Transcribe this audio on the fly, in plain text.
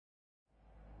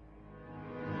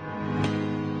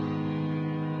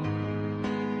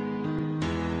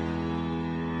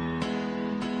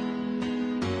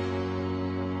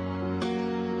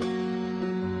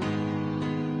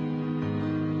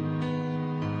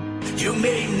You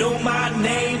may know my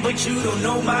name, but you don't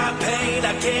know my pain.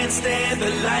 I can't stand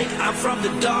the light, I'm from the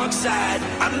dark side.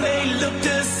 I may look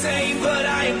the same, but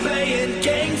I ain't playing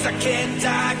games. I can't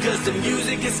die, cause the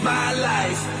music is my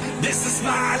life. This is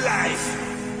my life,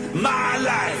 my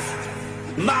life,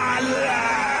 my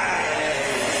life.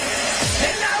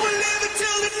 And I will live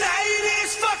until the night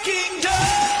is fucking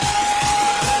done.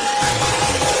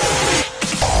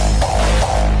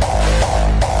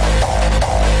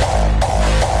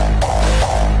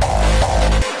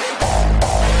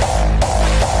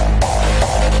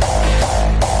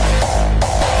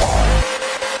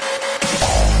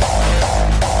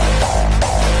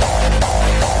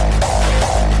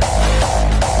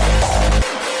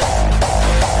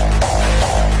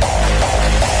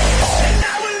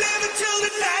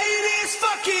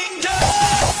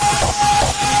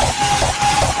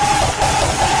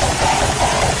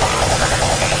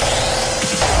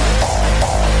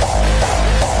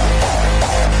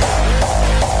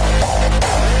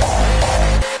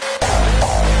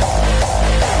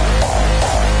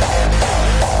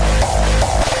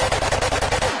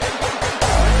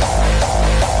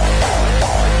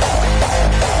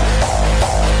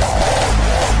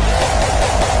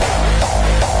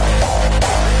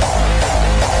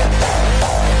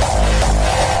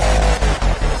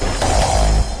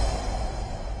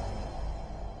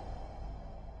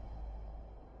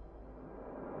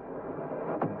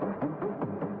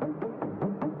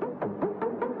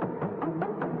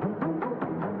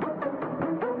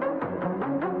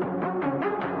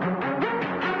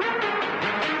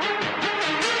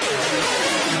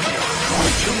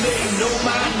 You may know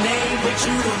my name, but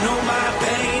you don't know my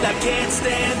pain. I can't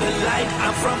stand the light,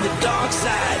 I'm from the dark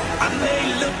side. I may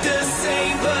look the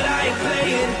same, but I ain't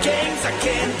playing games. I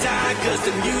can't die, cause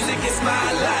the music is my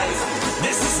life.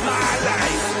 This is my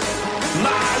life,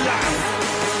 my life.